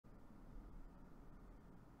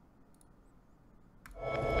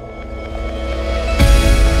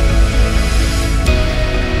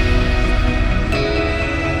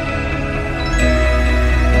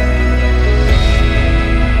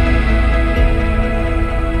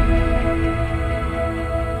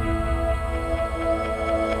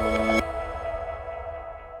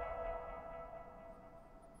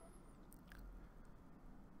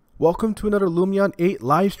Welcome to another Lumion 8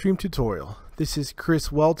 live stream tutorial. This is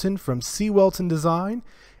Chris Welton from CWeltonDesign,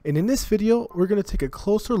 and in this video we're going to take a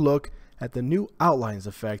closer look at the new outlines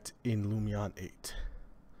effect in Lumion 8.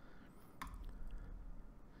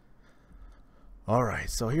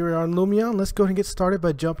 Alright, so here we are in Lumion. Let's go ahead and get started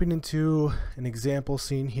by jumping into an example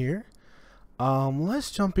scene here.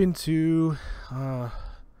 Let's jump into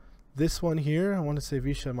this one here. I want to say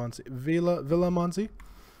Villa Monzi.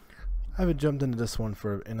 I haven't jumped into this one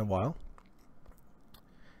in a while,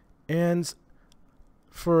 and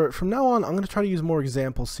from now on I'm going to try to use more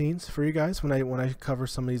example scenes for you guys when I cover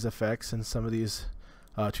some of these effects and some of these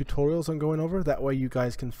tutorials I'm going over. That way you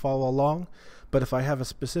guys can follow along. But if I have a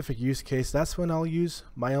specific use case, that's when I'll use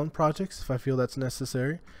my own projects if I feel that's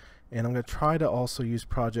necessary. And I'm going to try to also use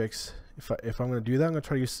projects if I'm going to do that. I'm going to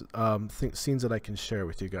try to use scenes that I can share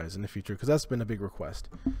with you guys in the future, because that's been a big request.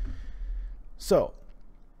 So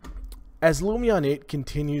as Lumion 8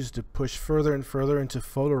 continues to push further and further into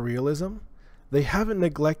photorealism, they haven't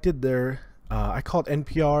neglected their I call it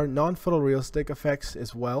NPR, non-photorealistic effects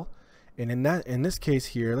as well. And in this case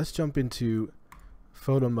here, let's jump into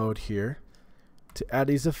photo mode here to add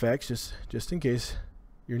these effects, just in case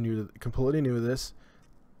you're completely new to this.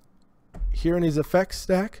 Here in these effects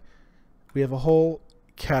stack, we have a whole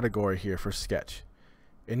category here for sketch.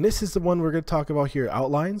 And this is the one we're going to talk about here,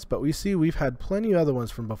 outlines, but we've had plenty of other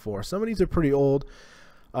ones from before. Some of these are pretty old.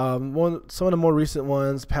 Some of the more recent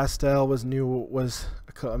ones, pastel was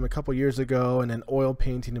a couple years ago, and then oil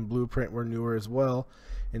painting and blueprint were newer as well.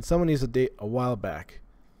 And some of these date a while back.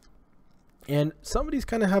 And some of these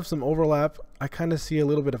kind of have some overlap. I kind of see a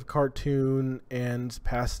little bit of cartoon and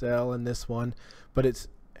pastel in this one, but it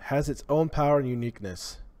has its own power and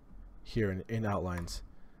uniqueness here in outlines.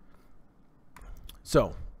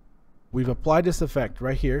 So we've applied this effect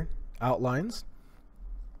right here, outlines,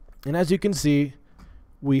 and as you can see,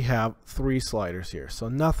 we have 3 sliders here, so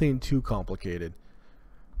nothing too complicated,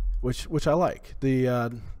 which I like.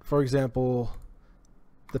 For example,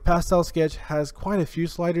 the pastel sketch has quite a few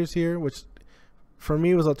sliders here, which for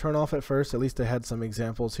me was a turn off at first. At least I had some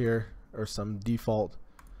examples here or some default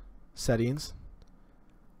settings,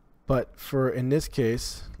 but in this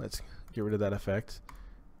case, let's get rid of that effect.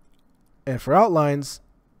 And for outlines,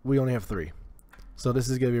 we only have 3. So this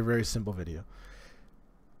is going to be a very simple video.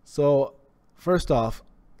 So first off,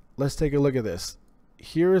 let's take a look at this.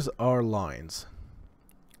 Here's our lines.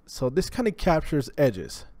 So this kind of captures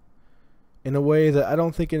edges in a way that I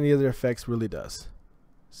don't think any other effects really does.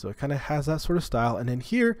 So it kind of has that sort of style. And then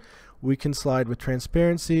here we can slide with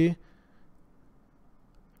transparency.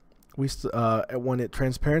 When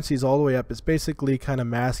transparency is all the way up, it's basically kind of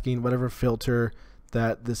masking whatever filter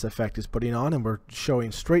that this effect is putting on, and we're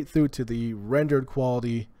showing straight through to the rendered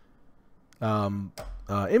quality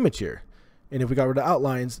image here. And if we got rid of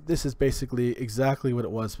outlines, this is basically exactly what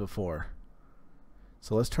it was before.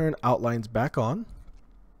 So let's turn outlines back on,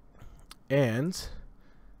 and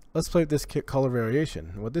let's play with this color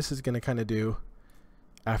variation. What this is going to kind of do,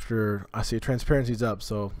 after I see transparency's up,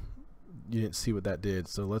 so you didn't see what that did,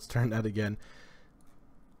 so let's turn that again.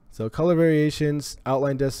 So color variations,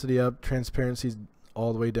 outline density up, transparency's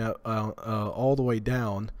all the way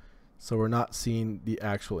down, so we're not seeing the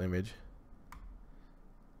actual image.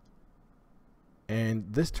 And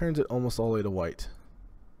this turns it almost all the way to white.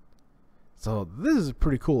 So this is a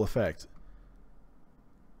pretty cool effect.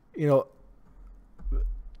 You know,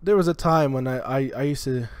 there was a time when I used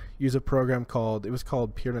to use a program called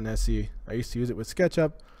Piranesi. I used to use it with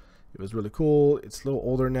SketchUp. It was really cool. It's a little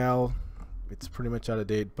older now. It's pretty much out of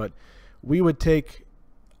date, but we would take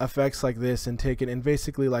effects like this and take it in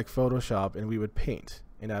basically like Photoshop, and we would paint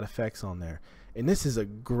and add effects on there. And this is a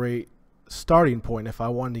great starting point if I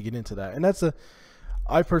wanted to get into that. And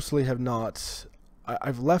I personally have not.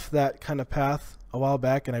 I've left that kind of path a while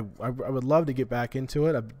back, and I would love to get back into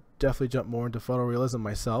it. I've definitely jumped more into photorealism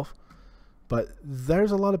myself, but there's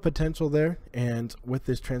a lot of potential there. And with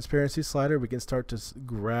this transparency slider, we can start to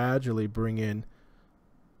gradually bring in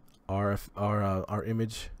our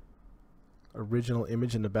original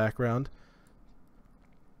image in the background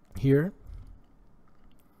here.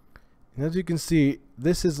 And as you can see,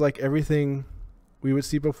 this is like everything we would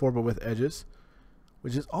see before, but with edges,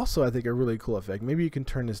 which is also, I think, a really cool effect. Maybe you can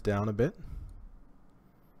turn this down a bit,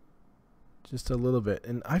 just a little bit.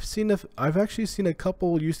 And I've actually seen a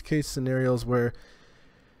couple use case scenarios where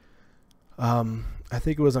I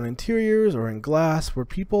think it was on interiors or in glass, where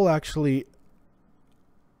people actually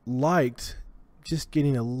liked just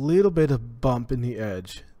getting a little bit of bump in the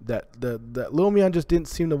edge that Lumion just didn't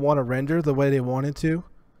seem to want to render the way they wanted to.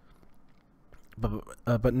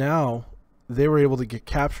 But now they were able to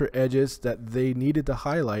capture edges that they needed to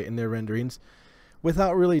highlight in their renderings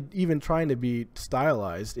without really even trying to be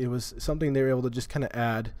stylized. It was something they were able to just kind of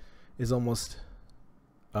add, is almost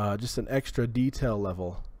just an extra detail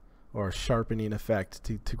level or sharpening effect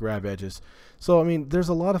to grab edges. So I mean, there's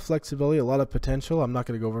a lot of flexibility, a lot of potential. I'm not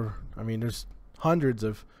going to go over, I mean, there's hundreds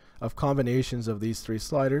of combinations of these three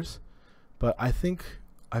sliders, but I think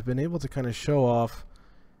I've been able to kind of show off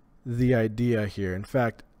the idea here. In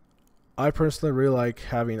fact, I personally really like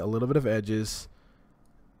having a little bit of edges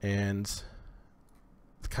and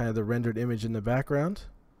kind of the rendered image in the background.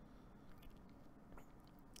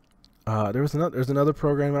 There's another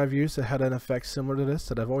program I've used that had an effect similar to this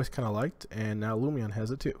that I've always kind of liked, and now Lumion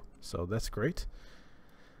has it too, so that's great.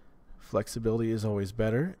 Flexibility is always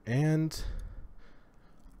better. And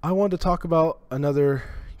I wanted to talk about another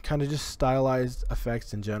kind of just stylized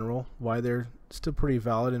effects in general, why they're still pretty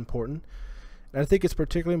valid and important. And I think it's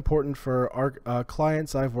particularly important for our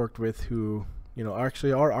clients I've worked with who, you know,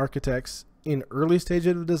 actually are architects in early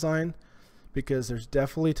stages of design, because there's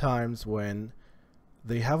definitely times when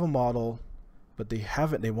they have a model, but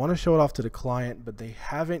they want to show it off to the client, but they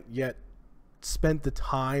haven't yet spent the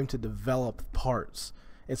time to develop parts.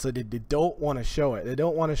 And so they don't want to show it. They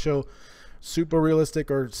don't want to show super realistic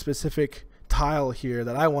or specific tile here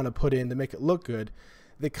that I want to put in to make it look good.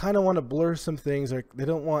 They kind of want to blur some things, or they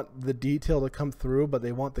don't want the detail to come through, but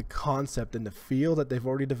they want the concept and the feel that they've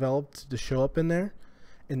already developed to show up in there.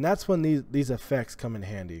 And that's when these effects come in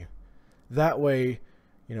handy. That way,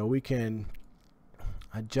 you know, we can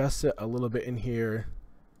adjust it a little bit in here,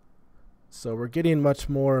 so we're getting much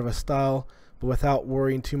more of a style, but without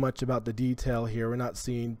worrying too much about the detail here. We're not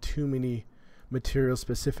seeing too many materials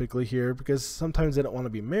specifically here, because sometimes they don't want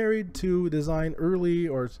to be married to design early,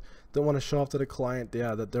 or don't want to show off to the client,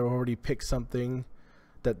 yeah, that they're already picked something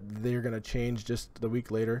that they're going to change just the week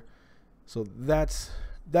later. So that's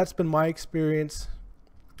been my experience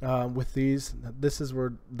with these. This is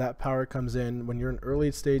where that power comes in when you're in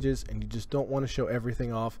early stages and you just don't want to show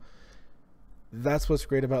everything off. That's what's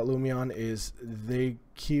great about Lumion, is they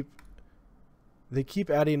keep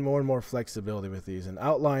adding more and more flexibility with these, and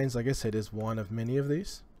outlines, like I said, is one of many of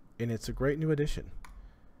these, and it's a great new addition.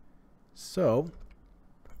 So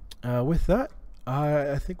with that,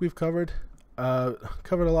 I think we've covered a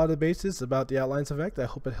lot of the bases about the outlines effect. I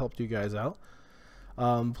hope it helped you guys out.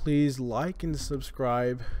 Please like and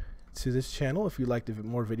subscribe to this channel if you like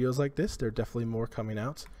more videos like this. There are definitely more coming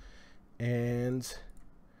out. And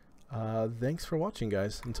thanks for watching,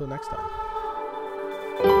 guys. Until next time.